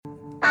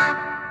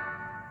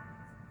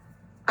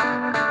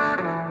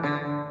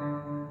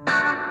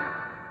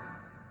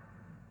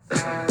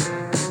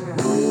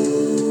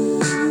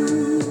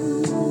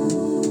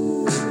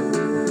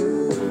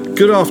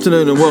Good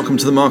afternoon and welcome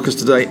to the Marcus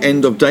Today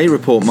End of Day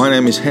Report. My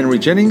name is Henry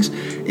Jennings.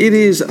 It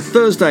is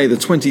Thursday the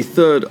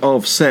 23rd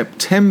of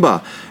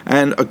September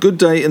and a good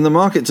day in the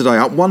market today,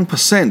 up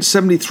 1%,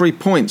 73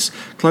 points,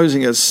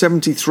 closing at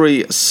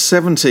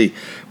 73.70.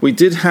 We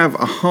did have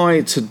a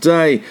high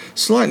today,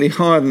 slightly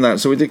higher than that,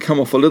 so we did come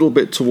off a little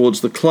bit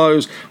towards the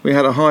close. We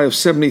had a high of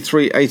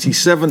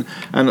 73.87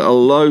 and a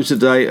low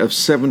today of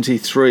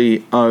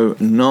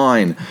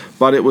 73.09.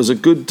 But it was a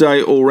good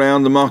day all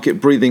round, the market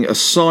breathing a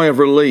sigh of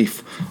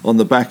relief on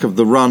the back of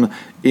the run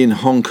in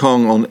Hong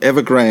Kong on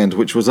Evergrande,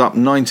 which was up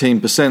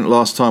 19%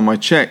 last time I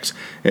checked.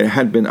 It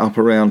had been up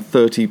around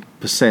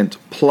 30%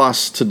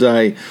 plus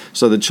today.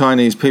 So the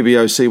Chinese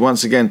PBOC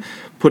once again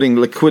putting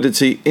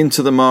liquidity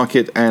into the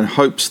market and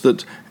hopes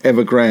that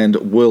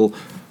Evergrande will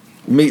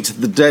meet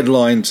the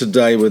deadline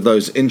today with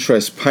those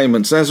interest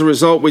payments. As a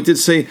result, we did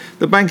see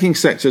the banking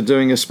sector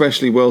doing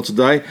especially well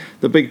today.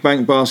 The big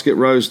bank basket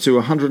rose to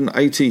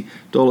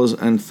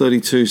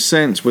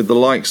 $180.32, with the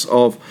likes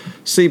of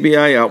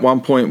CBA up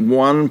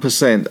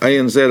 1.1%,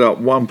 ANZ up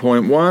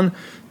 1.1%,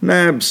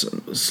 NABs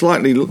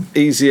slightly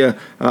easier,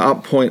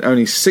 up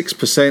only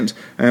 6%,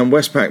 and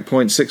Westpac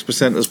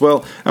 0.6% as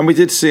well. And we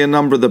did see a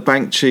number of the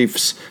bank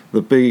chiefs,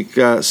 the big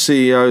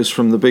CEOs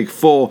from the Big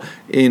Four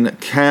in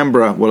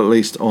Canberra, well, at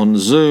least on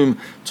Zoom,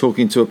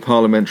 talking to a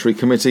parliamentary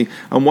committee,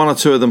 and one or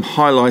two of them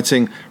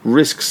highlighting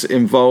risks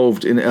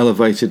involved in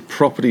elevated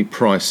property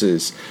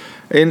prices.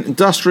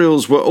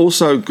 Industrials were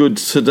also good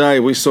today.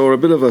 We saw a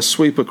bit of a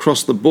sweep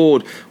across the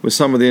board with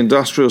some of the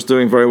industrials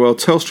doing very well.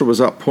 Telstra was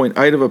up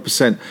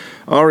 0.8%.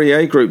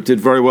 REA Group did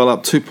very well,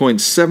 up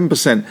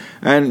 2.7%.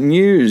 And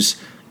News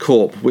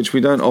Corp, which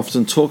we don't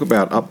often talk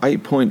about, up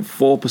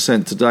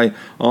 8.4% today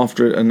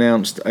after it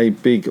announced a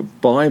big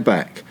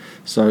buyback.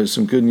 So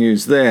some good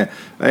news there.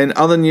 In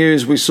other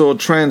news, we saw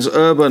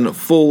Transurban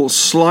fall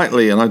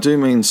slightly, and I do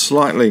mean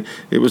slightly.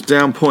 It was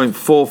down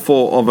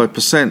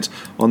 0.44%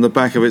 on the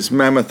back of its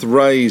mammoth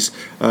raise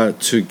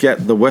to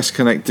get the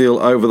WestConnect deal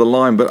over the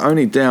line, but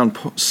only down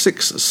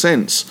 6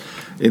 cents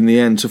in the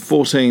end to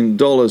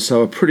 $14.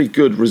 So a pretty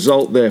good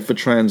result there for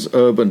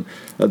Transurban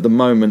at the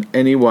moment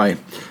anyway.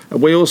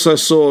 We also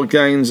saw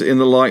gains in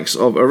the likes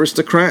of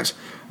Aristocrat,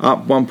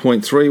 up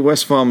 1.3%,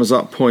 Wesfarmers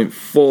up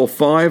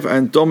 0.45%,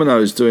 and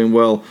Domino's doing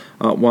well,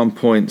 up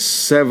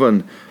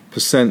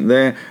 1.7%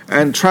 there.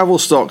 And travel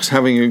stocks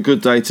having a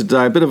good day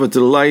today. A bit of a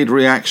delayed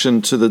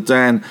reaction to the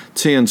Dan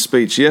Tehan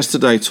speech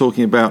yesterday,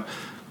 talking about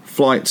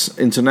flights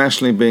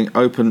internationally being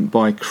open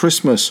by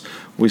Christmas.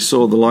 We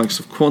saw the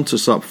likes of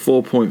Qantas up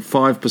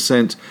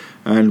 4.5%,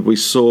 and we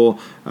saw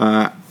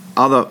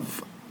other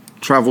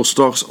travel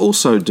stocks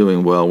also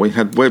doing well. We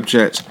had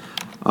Webjet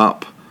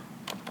up.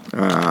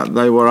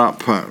 They were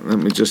up, let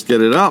me just get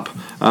it up,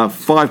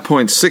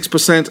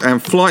 5.6%,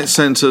 and Flight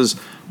Centres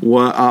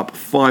were up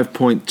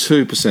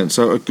 5.2%.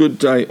 So a good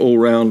day all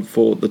round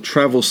for the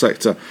travel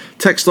sector.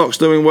 Tech stocks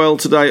doing well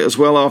today as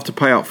well, after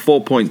pay up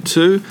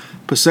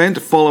 4.2%,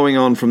 following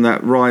on from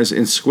that rise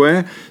in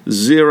Square.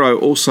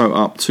 Xero also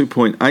up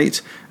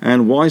 2.8%,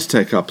 and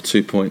WiseTech up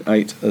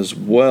 2.8% as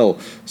well.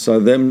 So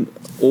them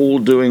all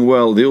doing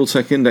well. The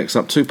All-Tech Index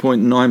up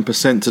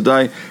 2.9%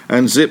 today,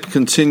 and Zip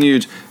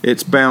continued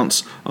its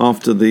bounce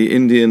after the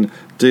Indian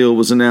deal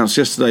was announced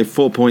yesterday,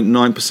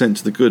 4.9%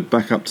 to the good,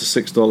 back up to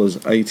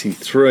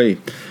 $6.83.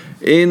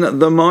 In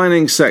the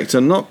mining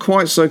sector, not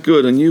quite so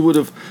good, and you would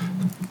have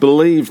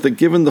believed that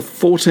given the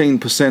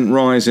 14%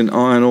 rise in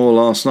iron ore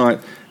last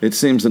night, it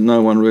seems that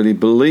no one really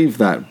believed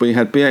that. We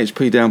had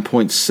BHP down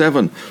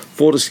 0.7%,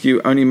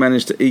 Fortescue only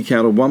managed to eke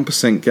out a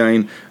 1%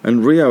 gain,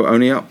 and Rio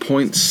only up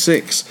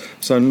 0.6%.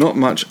 So not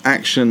much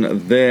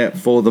action there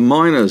for the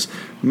miners.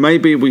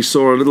 Maybe we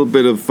saw a little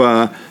bit of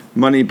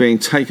money being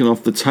taken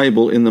off the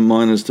table in the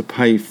miners to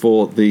pay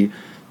for the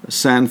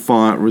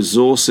Sandfire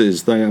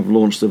Resources. They have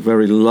launched a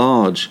very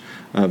large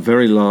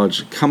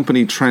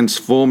company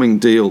transforming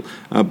deal,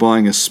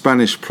 buying a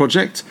Spanish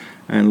project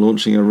and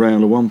launching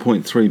around a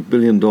 $1.3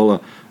 billion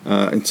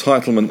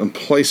entitlement and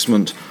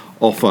placement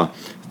offer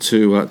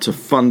to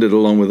fund it,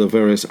 along with the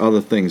various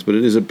other things. But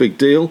it is a big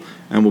deal,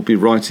 and we'll be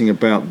writing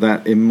about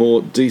that in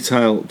more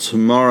detail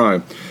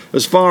tomorrow.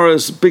 As far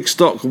as big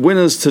stock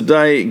winners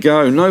today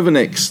go,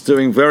 Novanix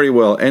doing very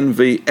well,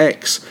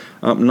 NVX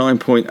up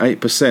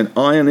 9.8%,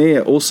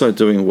 Ioneer also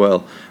doing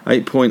well,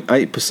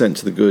 8.8%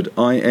 to the good,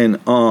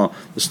 INR,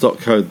 the stock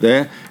code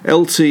there,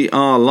 LTR,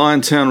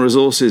 Liontown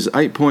Resources,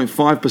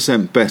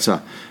 8.5%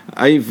 better,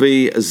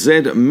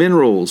 AVZ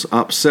Minerals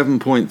up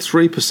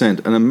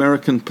 7.3%, and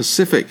American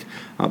Pacific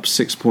up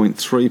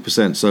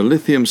 6.3%. So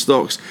lithium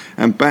stocks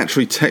and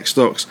battery tech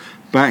stocks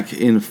back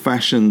in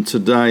fashion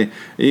today.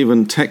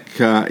 Even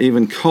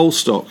coal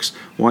stocks,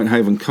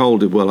 Whitehaven Coal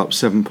did well, up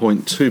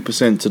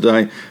 7.2%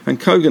 today,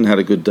 and Kogan had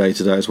a good day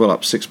today as well,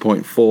 up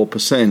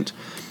 6.4%.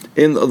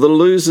 In the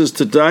losers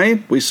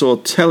today, we saw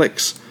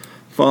Telix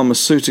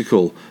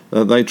Pharmaceutical.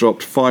 They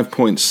dropped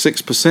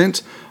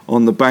 5.6%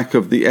 on the back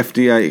of the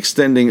FDA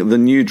extending the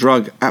new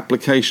drug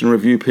application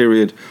review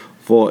period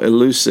for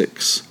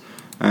Illuccix.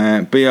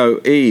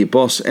 BOE,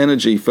 Boss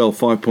Energy, fell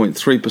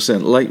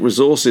 5.3%. Lake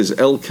Resources,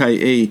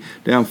 LKE,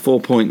 down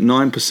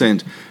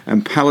 4.9%.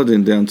 And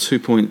Paladin down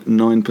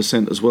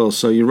 2.9% as well.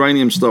 So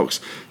uranium stocks,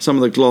 some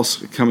of the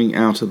gloss coming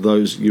out of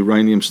those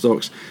uranium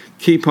stocks.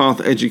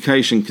 Keypath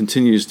Education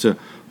continues to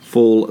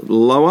fall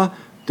lower,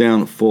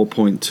 down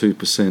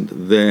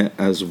 4.2% there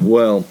as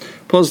well.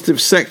 Positive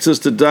sectors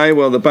today,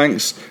 well, the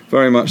banks,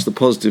 very much the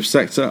positive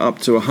sector, up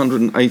to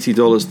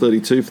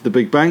 $180.32 for the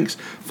big banks.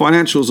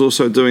 Financials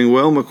also doing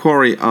well.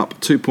 Macquarie up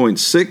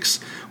 2.6%.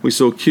 We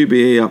saw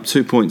QBE up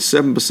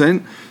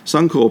 2.7%.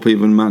 Suncorp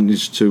even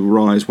managed to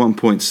rise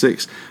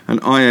 1.6%.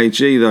 And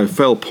IAG, though,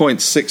 fell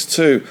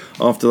 0.62%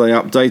 after they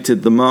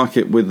updated the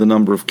market with the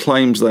number of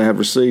claims they have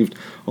received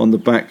on the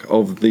back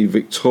of the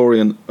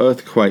Victorian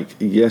earthquake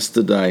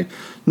yesterday.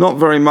 Not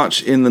very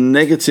much in the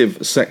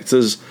negative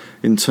sectors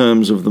in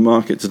terms of the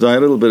market today.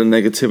 A little bit of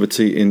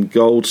negativity in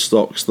gold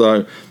stocks,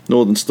 though.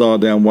 Northern Star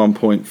down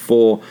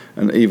 1.4%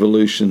 and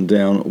Evolution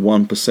down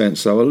 1%.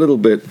 So a little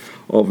bit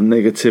of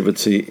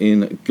negativity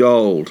in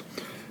gold.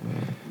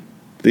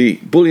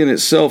 The bullion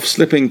itself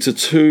slipping to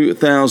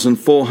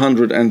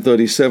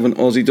 2,437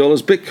 Aussie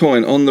dollars.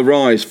 Bitcoin on the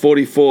rise,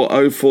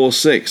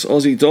 44,046.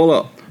 Aussie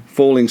dollar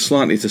falling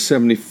slightly to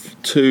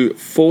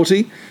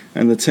 72.40.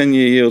 And the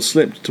 10-year yield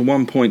slipped to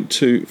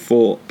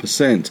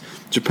 1.24%.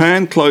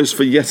 Japan closed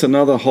for yet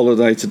another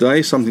holiday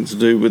today, something to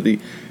do with the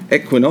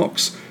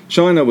equinox.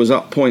 China was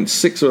up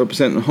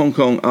 0.6% and Hong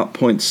Kong up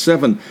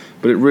 0.7%,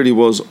 but it really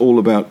was all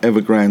about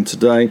Evergrande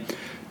today.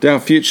 Dow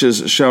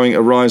futures showing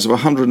a rise of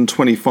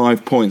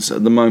 125 points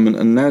at the moment,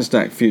 and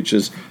Nasdaq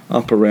futures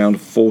up around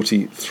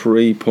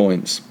 43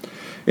 points.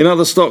 In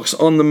other stocks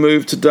on the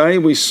move today,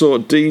 we saw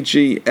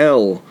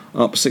DGL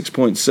up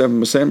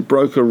 6.7%.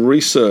 Broker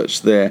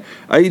research there.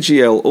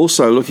 AGL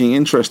also looking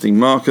interesting.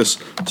 Marcus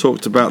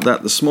talked about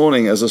that this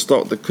morning as a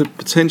stock that could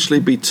potentially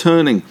be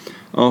turning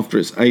after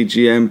its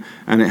AGM,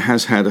 and it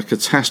has had a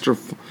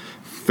catastrophe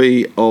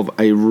of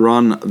a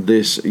run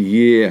this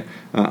year.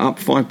 Up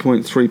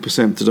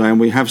 5.3% today, and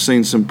we have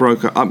seen some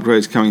broker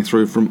upgrades coming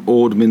through from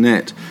Ord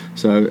Minnett.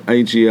 So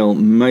AGL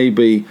may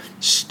be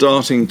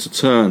starting to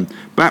turn.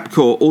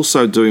 Bapcor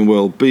also doing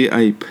well.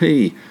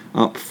 BAP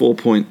up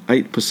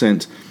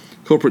 4.8%.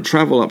 Corporate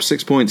travel up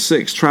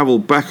 6.6%. Travel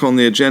back on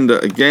the agenda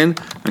again,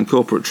 and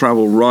corporate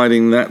travel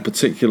riding that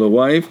particular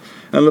wave.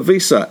 And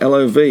Lovisa,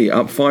 LOV,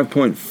 up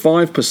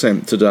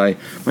 5.5% today,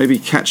 maybe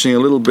catching a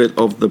little bit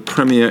of the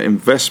Premier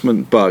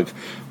investment bug,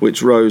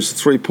 which rose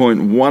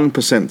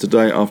 3.1%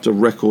 today after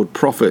record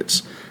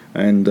profits.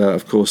 And,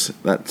 of course,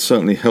 that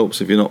certainly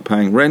helps if you're not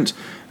paying rent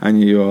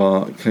and you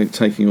are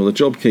taking all the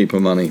JobKeeper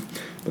money.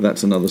 But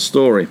that's another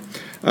story.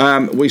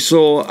 We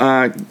saw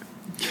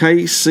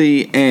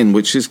KCN,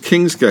 which is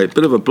Kingsgate,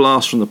 bit of a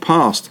blast from the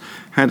past,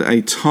 had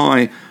a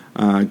Thai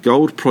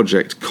gold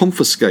project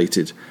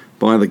confiscated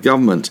by the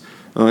government.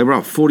 They were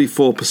up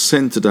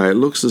 44% today. It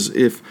looks as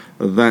if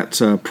that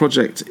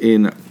project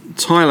in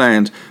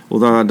Thailand,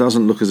 although it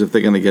doesn't look as if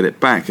they're going to get it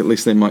back, at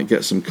least they might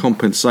get some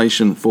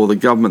compensation for the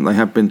government. They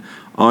have been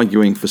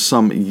arguing for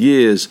some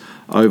years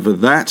over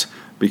that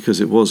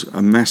because it was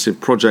a massive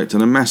project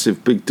and a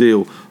massive big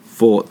deal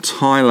for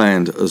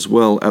Thailand as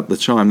well at the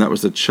time. That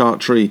was the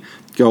Chatri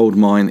gold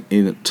mine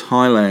in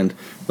Thailand.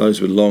 Those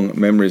with long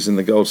memories in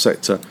the gold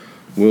sector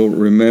will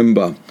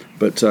remember.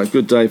 But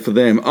good day for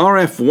them.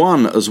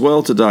 RF1 as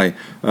well today.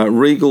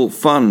 Regal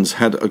Funds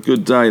had a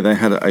good day. They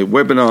had a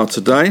webinar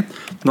today.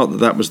 Not that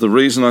that was the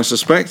reason, I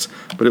suspect,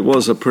 but it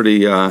was a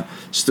pretty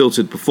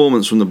stilted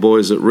performance from the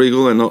boys at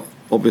Regal. They're not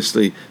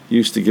obviously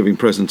used to giving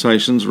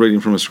presentations,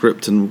 reading from a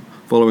script and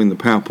following the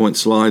PowerPoint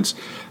slides.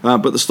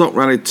 But the stock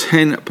rallied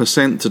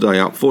 10% today,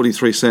 up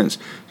 43 cents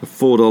to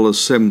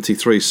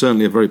 $4.73.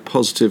 Certainly a very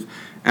positive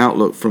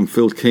outlook from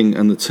Phil King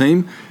and the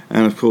team.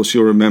 And of course,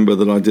 you'll remember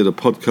that I did a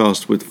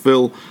podcast with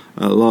Phil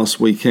last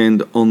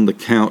weekend on the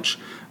couch,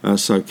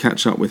 so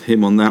catch up with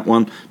him on that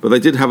one. But they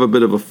did have a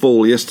bit of a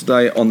fall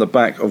yesterday on the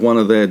back of one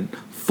of their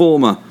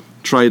former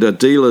trader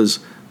dealers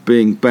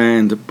being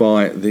banned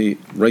by the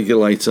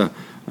regulator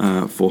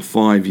for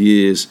 5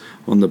 years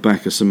on the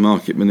back of some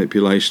market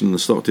manipulation. The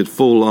stock did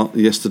fall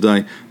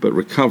yesterday, but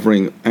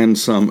recovering and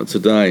some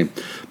today.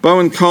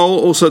 Bowen Coal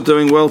also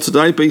doing well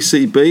today.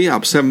 BCB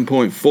up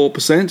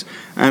 7.4%,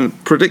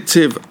 and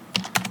Predictive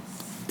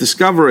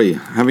Discovery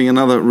having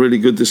another really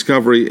good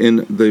discovery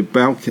in the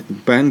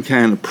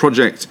Bankan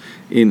project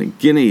in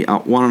Guinea,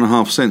 up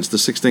 1.5 cents to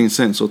 16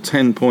 cents or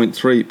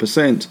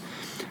 10.3%.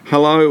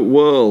 Hello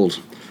World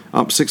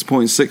up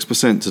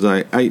 6.6%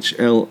 today.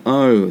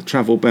 HLO,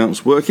 travel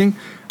bounce working.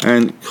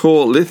 And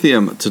Core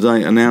Lithium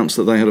today announced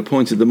that they had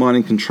appointed the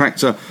mining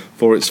contractor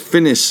for its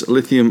Finniss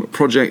lithium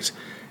project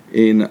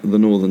in the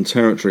Northern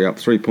Territory, up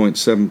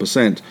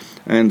 3.7%.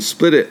 And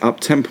Split It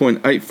up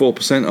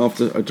 10.84%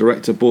 after a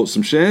director bought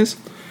some shares.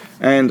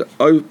 And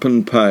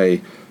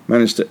OpenPay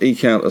managed to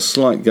eke out a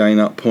slight gain,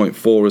 up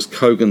 0.4% as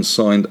Kogan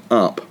signed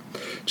up.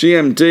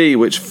 GMD,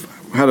 which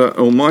had an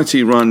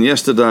almighty run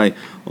yesterday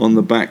on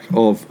the back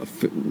of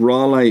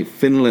Raleigh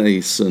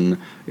Finlayson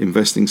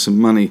investing some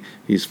money.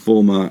 He's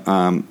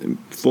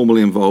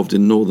formerly involved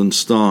in Northern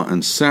Star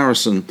and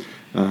Saracen.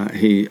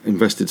 He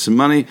invested some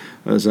money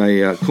as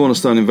a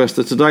cornerstone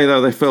investor. Today,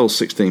 though, they fell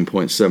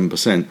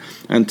 16.7%.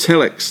 And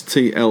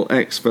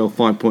TLX fell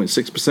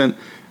 5.6%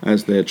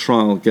 as their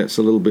trial gets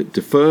a little bit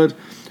deferred.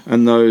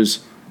 And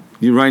those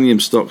uranium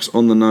stocks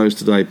on the nose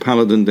today: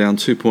 Paladin down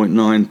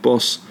 2.9%,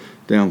 Boss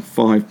down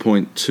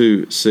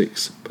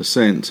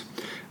 5.26%.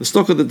 The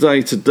stock of the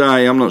day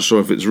today, I'm not sure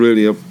if it's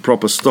really a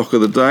proper stock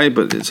of the day,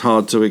 but it's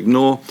hard to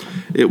ignore.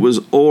 It was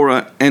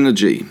Aura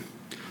Energy,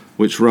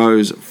 which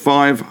rose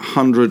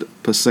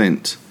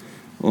 500%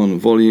 on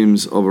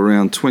volumes of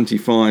around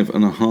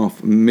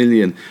 25.5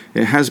 million.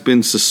 It has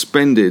been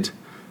suspended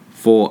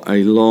for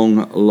a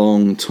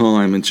long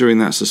time, and during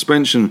that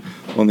suspension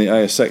on the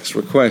ASX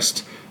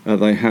request,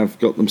 they have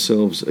got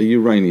themselves a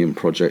uranium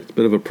project.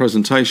 Bit of a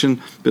presentation,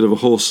 bit of a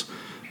horse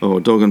or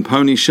dog and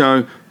pony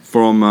show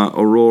from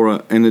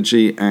Aurora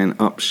Energy, and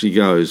up she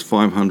goes,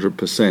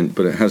 500%.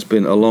 But it has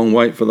been a long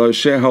wait for those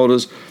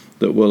shareholders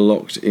that were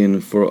locked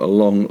in for a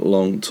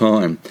long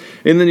time.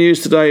 In the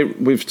news today,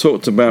 we've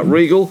talked about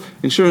Regal.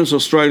 Insurance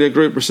Australia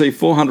Group received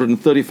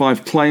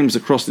 435 claims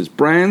across its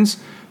brands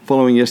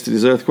following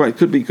yesterday's earthquake.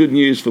 Could be good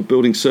news for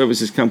building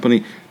services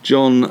company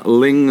John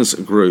Ling's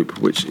Group,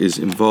 which is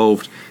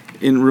involved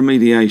in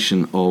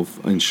remediation of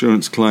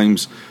insurance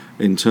claims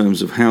in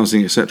terms of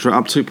housing, etc.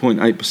 Up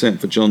 2.8%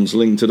 for Johns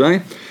Ling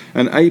today.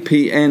 And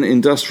APN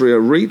Industria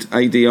REIT,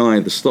 ADI,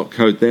 the stock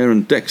code there,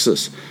 and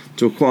Dexus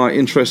to acquire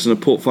interest in a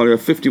portfolio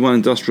of 51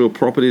 industrial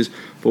properties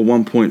for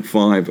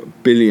 $1.5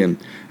 billion.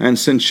 And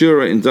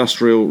Centura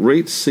Industrial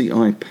REIT,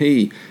 CIP,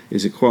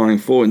 is acquiring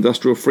 4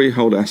 industrial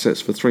freehold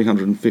assets for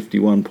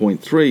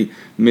 $351.3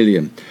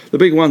 million. The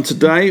big one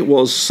today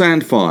was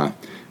Sandfire.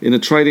 In a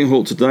trading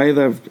halt today,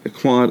 they've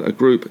acquired a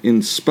group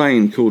in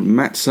Spain called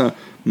Matsa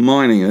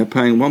Mining. They're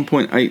paying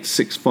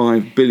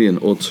 1.865 billion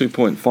or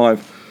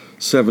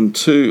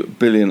 2.572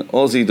 billion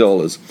Aussie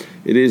dollars.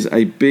 It is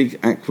a big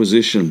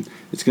acquisition.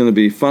 It's going to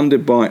be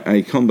funded by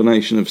a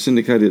combination of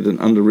syndicated and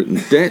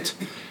underwritten debt,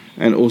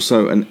 and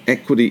also an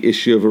equity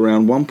issue of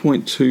around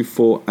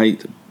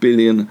 $1.248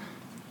 billion.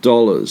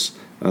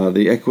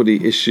 The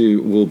equity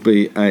issue will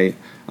be a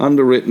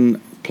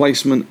underwritten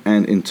placement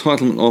and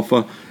entitlement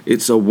offer.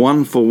 It's a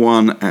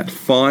 1-for-1 at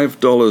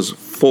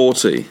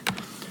 $5.40.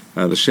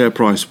 The share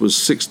price was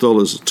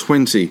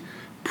 $6.20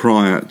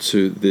 prior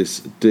to this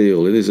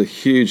deal. It is a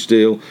huge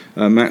deal.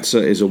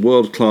 Matsa is a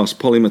world-class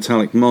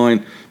polymetallic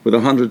mine with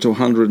 100 to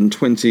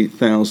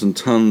 120,000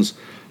 tonnes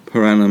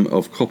per annum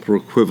of copper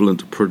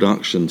equivalent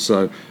production.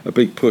 So a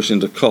big push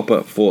into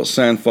copper for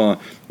Sandfire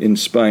in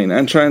Spain.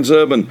 And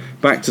Transurban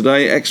back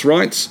today,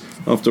 ex-rights,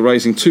 after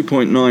raising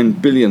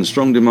 2.9 billion.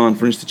 Strong demand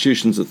for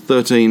institutions at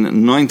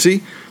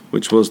 $13.90,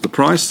 which was the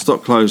price.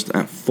 Stock closed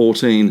at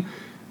 $14.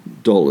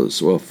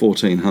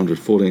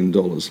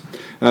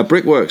 $14.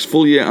 Brickworks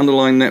full year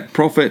underlying net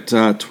profit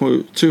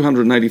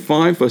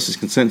 285 versus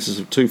consensus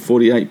of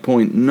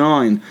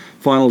 248.9.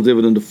 Final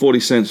dividend of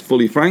 40 cents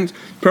fully franked.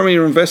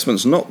 Premier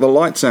Investments knocked the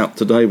lights out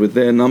today with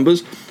their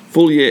numbers.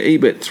 Full year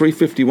EBIT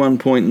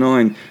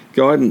 351.9.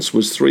 Guidance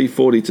was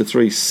 340 to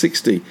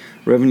 360.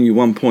 Revenue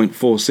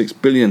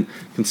 1.46 billion.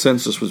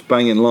 Consensus was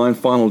bang in line.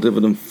 Final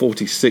dividend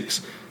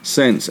 46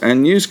 cents.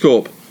 And News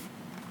Corp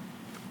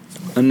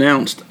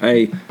announced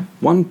a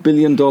 $1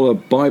 billion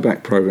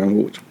buyback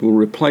program, which will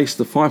replace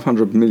the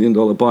 $500 million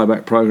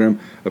buyback program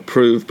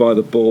approved by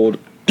the board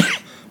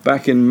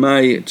back in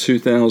May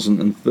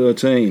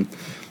 2013.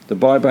 The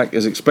buyback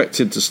is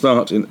expected to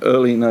start in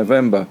early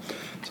November.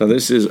 So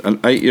this is an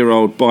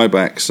 8-year-old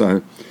buyback,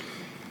 so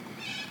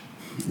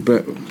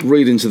but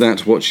read into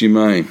that what you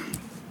may.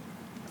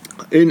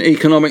 In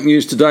economic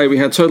news today, we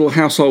had total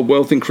household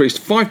wealth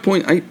increased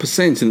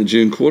 5.8% in the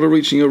June quarter,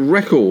 reaching a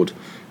record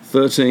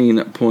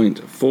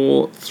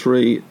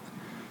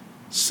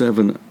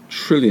 13.437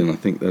 trillion, I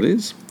think that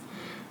is,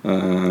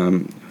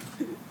 in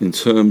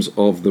terms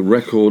of the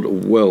record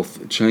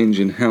wealth, change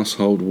in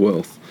household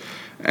wealth.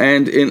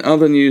 And in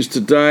other news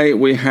today,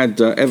 we had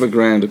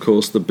Evergrande, of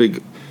course, the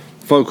big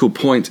focal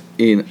point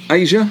in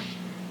Asia,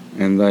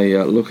 and they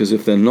look as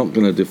if they're not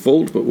going to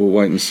default, but we'll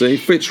wait and see.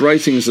 Fitch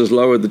Ratings has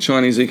lowered the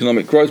Chinese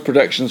economic growth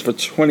projections for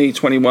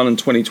 2021 and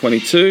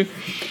 2022.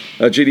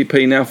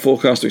 GDP now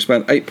forecast to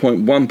expand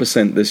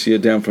 8.1% this year,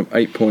 down from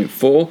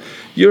 8.4%.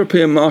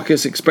 European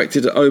markets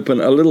expected to open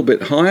a little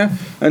bit higher,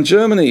 and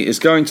Germany is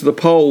going to the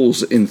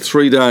polls in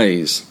 3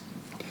 days.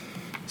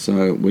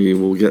 So we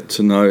will get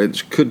to know.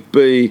 It could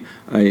be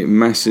a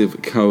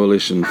massive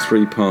coalition,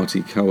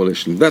 3-party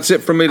coalition. That's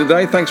it from me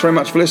today. Thanks very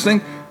much for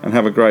listening, and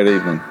have a great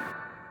evening.